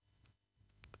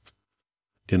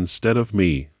instead of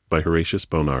me, by Horatius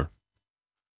Bonar.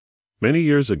 Many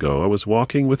years ago I was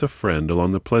walking with a friend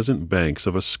along the pleasant banks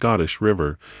of a Scottish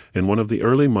river in one of the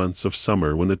early months of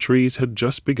summer when the trees had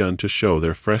just begun to show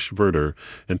their fresh verdure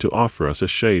and to offer us a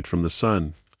shade from the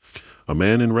sun. A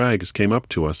man in rags came up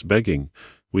to us begging.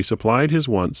 We supplied his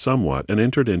wants somewhat and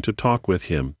entered into talk with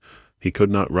him. He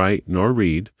could not write nor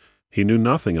read. He knew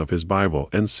nothing of his Bible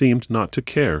and seemed not to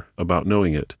care about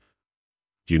knowing it.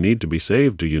 "You need to be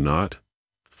saved, do you not?"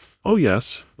 "Oh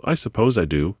yes, I suppose I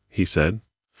do," he said.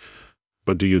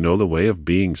 "But do you know the way of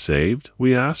being saved?"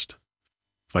 we asked.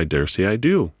 "I dare say I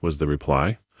do," was the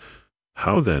reply.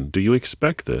 "How then do you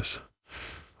expect this?"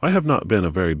 "I have not been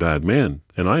a very bad man,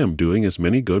 and I am doing as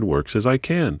many good works as I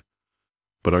can."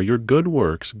 "But are your good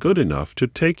works good enough to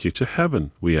take you to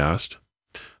heaven?" we asked.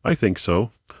 "I think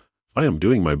so. I am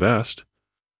doing my best."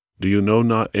 "Do you know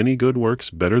not any good works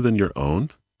better than your own?"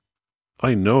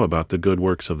 "I know about the good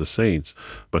works of the saints,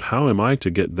 but how am I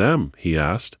to get them?" he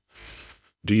asked.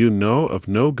 "Do you know of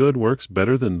no good works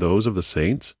better than those of the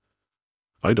saints?"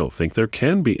 "I don't think there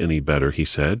can be any better," he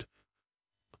said.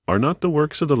 "Are not the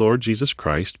works of the Lord Jesus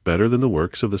Christ better than the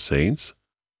works of the saints?"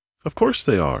 "Of course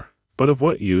they are, but of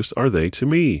what use are they to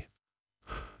me?"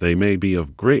 "They may be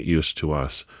of great use to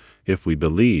us, if we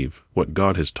believe what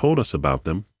God has told us about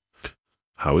them."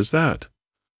 "How is that?"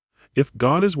 "If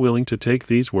God is willing to take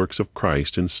these works of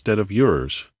Christ instead of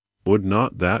yours, would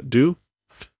not that do?"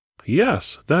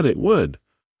 "Yes, that it would.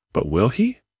 But will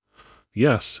he?"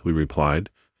 "Yes," we replied,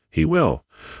 "he will,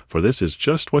 for this is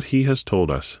just what he has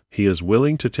told us. He is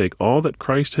willing to take all that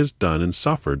Christ has done and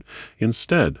suffered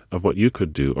instead of what you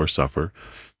could do or suffer,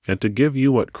 and to give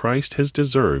you what Christ has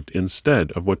deserved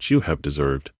instead of what you have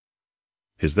deserved."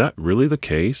 "Is that really the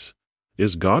case?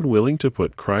 Is God willing to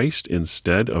put Christ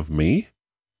instead of me?"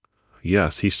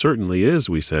 "Yes, he certainly is,"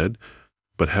 we said.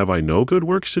 "But have I no good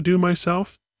works to do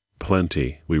myself?"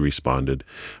 "Plenty," we responded,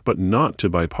 "but not to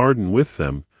buy pardon with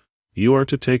them. You are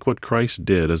to take what Christ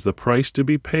did as the price to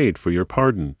be paid for your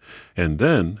pardon, and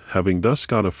then, having thus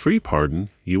got a free pardon,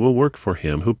 you will work for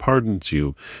him who pardons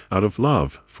you out of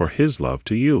love for his love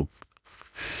to you."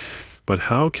 "But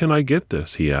how can I get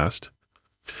this?" he asked.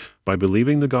 "By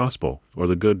believing the gospel, or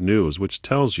the good news which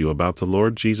tells you about the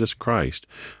Lord Jesus Christ,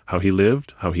 how he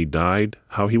lived, how he died,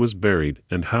 how he was buried,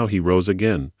 and how he rose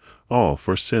again, all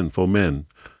for sinful men.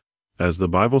 As the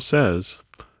Bible says,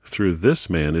 'Through this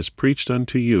man is preached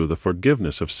unto you the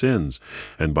forgiveness of sins,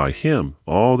 and by him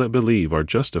all that believe are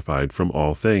justified from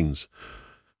all things.'"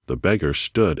 The beggar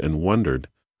stood and wondered.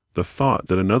 The thought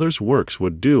that another's works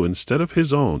would do instead of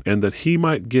his own, and that he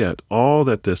might get all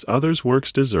that this other's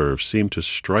works deserve, seemed to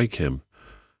strike him.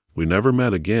 We never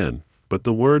met again, but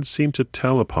the word seemed to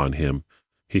tell upon him.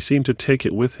 He seemed to take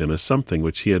it with him as something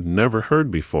which he had never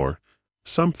heard before,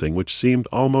 something which seemed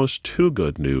almost too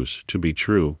good news to be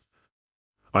true.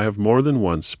 I have more than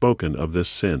once spoken of this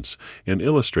since, in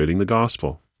illustrating the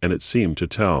gospel, and it seemed to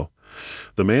tell.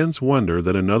 The man's wonder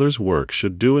that another's work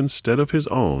should do instead of his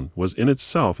own was in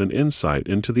itself an insight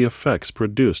into the effects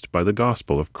produced by the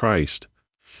gospel of Christ.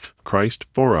 Christ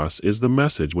for us is the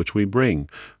message which we bring,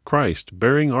 Christ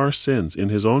bearing our sins in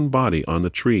his own body on the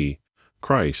tree,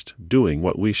 Christ doing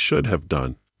what we should have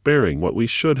done, bearing what we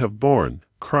should have borne,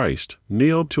 Christ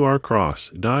nailed to our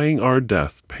cross, dying our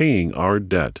death, paying our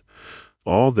debt.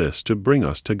 All this to bring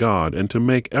us to God and to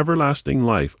make everlasting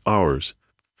life ours.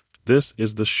 This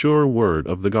is the sure word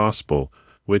of the gospel,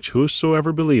 which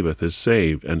whosoever believeth is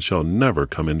saved and shall never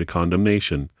come into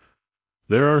condemnation.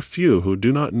 There are few who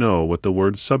do not know what the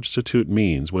word substitute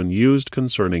means when used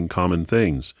concerning common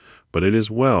things, but it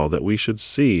is well that we should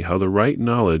see how the right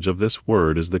knowledge of this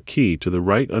word is the key to the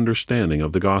right understanding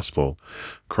of the gospel.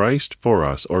 Christ for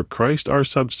us, or Christ our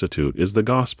substitute, is the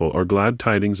gospel or glad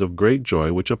tidings of great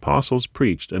joy which apostles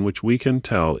preached and which we can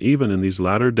tell even in these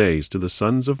latter days to the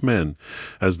sons of men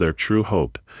as their true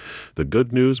hope. The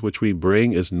good news which we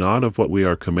bring is not of what we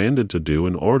are commanded to do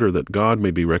in order that God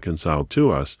may be reconciled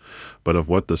to us, but of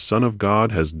what the Son of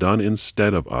God has done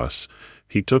instead of us.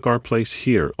 He took our place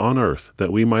here on earth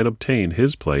that we might obtain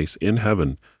his place in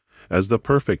heaven. As the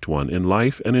perfect one in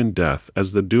life and in death,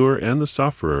 as the doer and the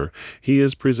sufferer, he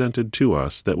is presented to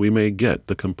us that we may get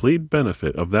the complete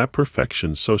benefit of that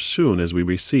perfection so soon as we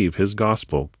receive his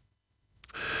gospel.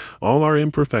 All our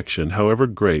imperfection, however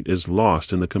great, is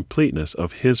lost in the completeness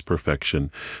of his perfection,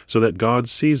 so that God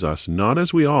sees us not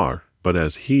as we are, but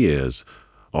as he is.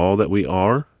 All that we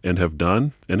are, and have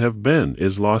done, and have been,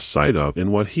 is lost sight of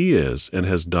in what he is, and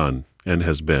has done, and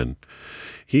has been.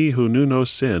 He who knew no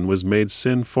sin was made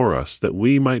sin for us, that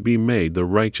we might be made the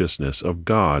righteousness of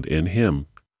God in him.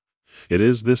 It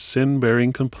is this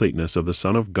sin-bearing completeness of the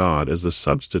Son of God as the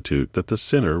substitute that the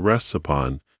sinner rests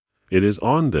upon. It is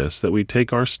on this that we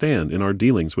take our stand in our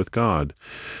dealings with God.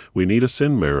 We need a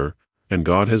sin-bearer, and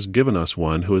God has given us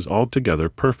one who is altogether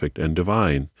perfect and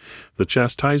divine. The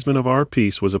chastisement of our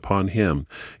peace was upon him,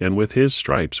 and with his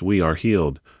stripes we are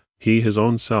healed. He his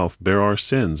own self bare our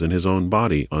sins in his own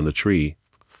body on the tree.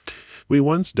 We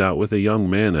once dealt with a young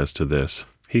man as to this.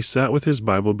 He sat with his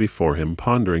Bible before him,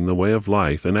 pondering the way of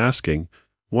life, and asking,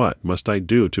 "What must I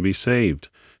do to be saved?"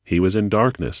 He was in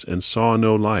darkness, and saw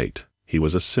no light. He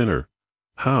was a sinner.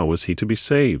 How was he to be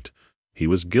saved? He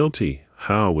was guilty.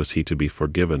 How was he to be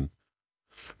forgiven?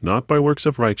 Not by works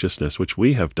of righteousness which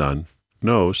we have done.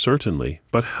 No, certainly.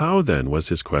 But how then, was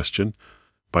his question?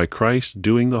 By Christ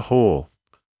doing the whole.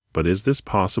 But is this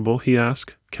possible, he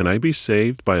asked? Can I be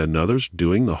saved by another's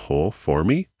doing the whole for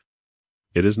me?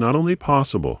 It is not only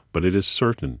possible, but it is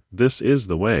certain. This is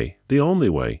the way, the only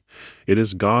way. It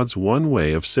is God's one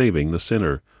way of saving the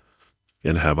sinner.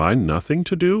 And have I nothing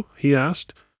to do? He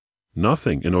asked.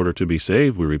 Nothing in order to be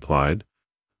saved, we replied.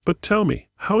 But tell me,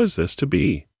 how is this to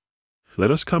be?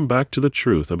 Let us come back to the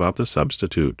truth about the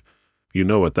substitute. You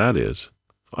know what that is.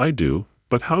 I do,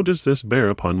 but how does this bear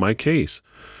upon my case?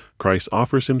 Christ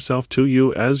offers himself to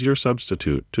you as your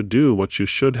substitute, to do what you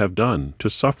should have done, to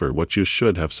suffer what you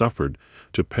should have suffered,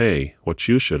 to pay what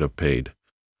you should have paid.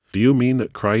 Do you mean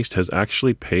that Christ has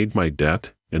actually paid my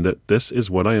debt, and that this is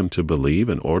what I am to believe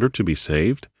in order to be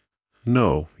saved?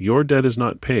 No, your debt is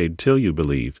not paid till you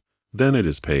believe. Then it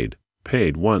is paid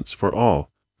once for all,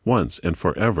 once and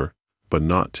forever, but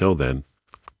not till then.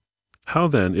 How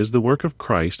then is the work of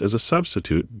Christ as a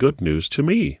substitute good news to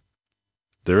me?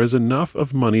 There is enough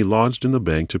of money lodged in the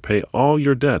bank to pay all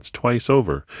your debts twice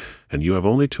over, and you have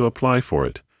only to apply for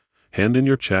it. Hand in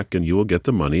your check and you will get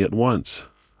the money at once.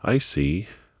 I see,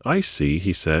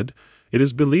 he said. It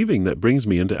is believing that brings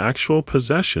me into actual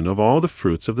possession of all the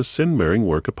fruits of the sin-bearing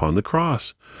work upon the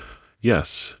cross.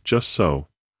 Yes, just so.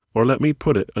 Or let me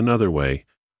put it another way.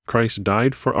 Christ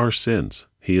died for our sins.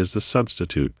 He is the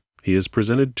substitute. He is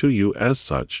presented to you as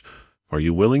such. Are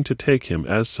you willing to take him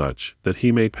as such, that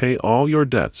he may pay all your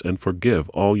debts and forgive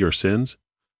all your sins?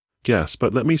 Yes,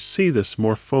 but let me see this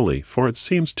more fully, for it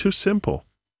seems too simple.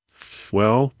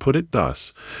 Well, put it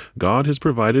thus. God has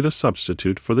provided a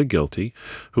substitute for the guilty,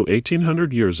 who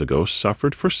 1800 years ago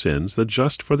suffered for sins, the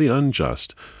just for the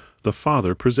unjust. The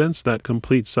Father presents that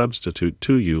complete substitute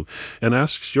to you and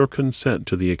asks your consent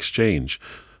to the exchange.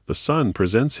 The Son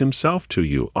presents himself to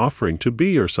you, offering to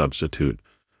be your substitute.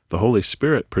 The Holy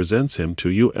Spirit presents him to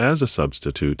you as a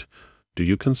substitute. Do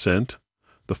you consent?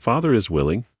 The Father is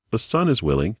willing, the Son is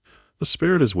willing, the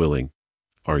Spirit is willing.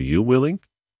 Are you willing?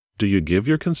 Do you give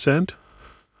your consent?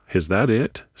 Is that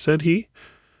it? Said he.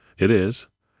 It is.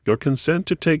 Your consent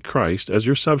to take Christ as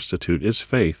your substitute is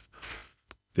faith.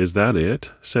 Is that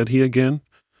it? Said he again.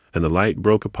 And the light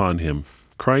broke upon him.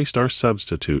 Christ our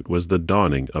substitute was the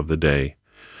dawning of the day.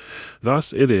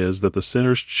 Thus it is that the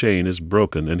sinner's chain is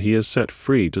broken and he is set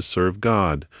free to serve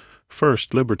God.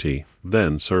 First liberty,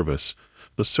 then service.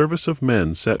 The service of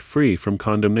men set free from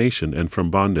condemnation and from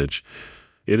bondage.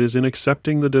 It is in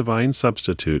accepting the divine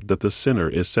substitute that the sinner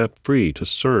is set free to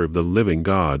serve the living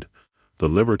God. The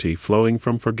liberty flowing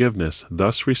from forgiveness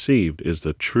thus received is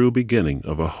the true beginning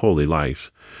of a holy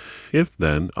life. If,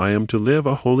 then, I am to live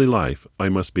a holy life, I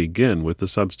must begin with the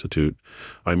substitute.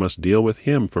 I must deal with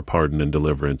him for pardon and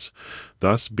deliverance.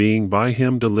 Thus, being by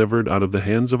him delivered out of the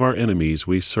hands of our enemies,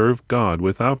 we serve God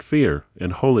without fear,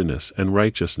 in holiness and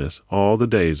righteousness all the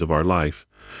days of our life.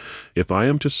 If I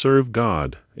am to serve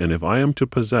God, and if I am to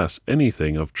possess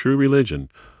anything of true religion,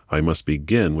 I must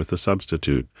begin with the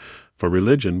substitute. For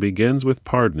religion begins with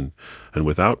pardon, and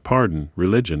without pardon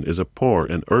religion is a poor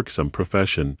and irksome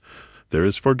profession. There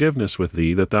is forgiveness with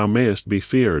thee that thou mayest be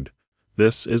feared.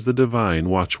 This is the divine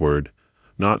watchword.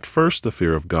 Not first the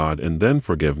fear of God and then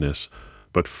forgiveness,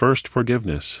 but first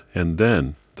forgiveness and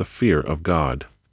then the fear of God.